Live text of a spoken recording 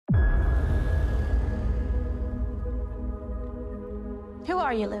Who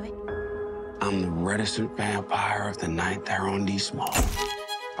are you, Louis? I'm the reticent vampire of the ninth arrondissement.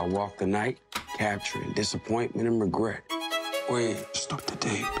 I walk the night, capturing disappointment and regret. We're stuck to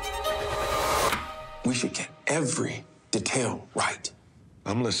tape. We should get every detail right.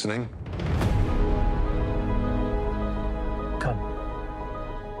 I'm listening. Come.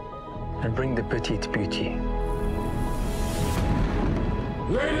 And bring the petite beauty.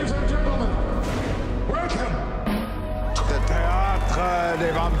 Ladies and gentlemen, welcome to the Théâtre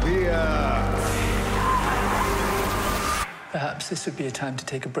des Vampires. Perhaps this would be a time to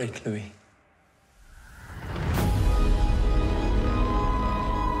take a break, Louis.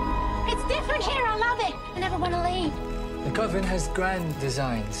 It's different here. I love it. I never want to leave. The Coven has grand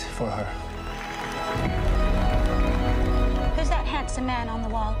designs for her. Who's that handsome man on the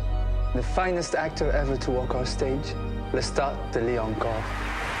wall? The finest actor ever to walk our stage, Lestat de Louis and Claudia.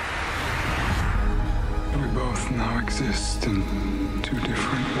 We both now exist in two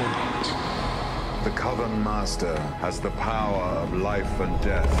different worlds. The Coven Master has the power of life and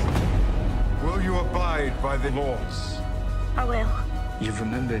death. Will you abide by the laws? I will. You've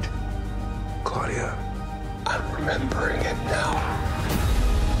remembered. Claudia, I'm remembering it now.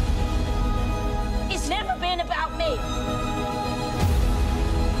 It's never been about me.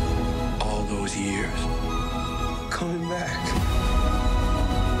 All those years, coming back.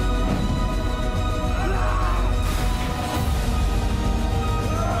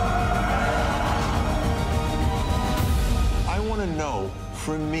 I want to know,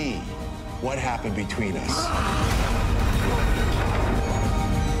 for me, what happened between us.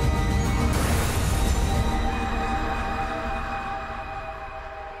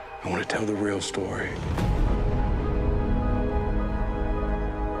 I want to tell the real story.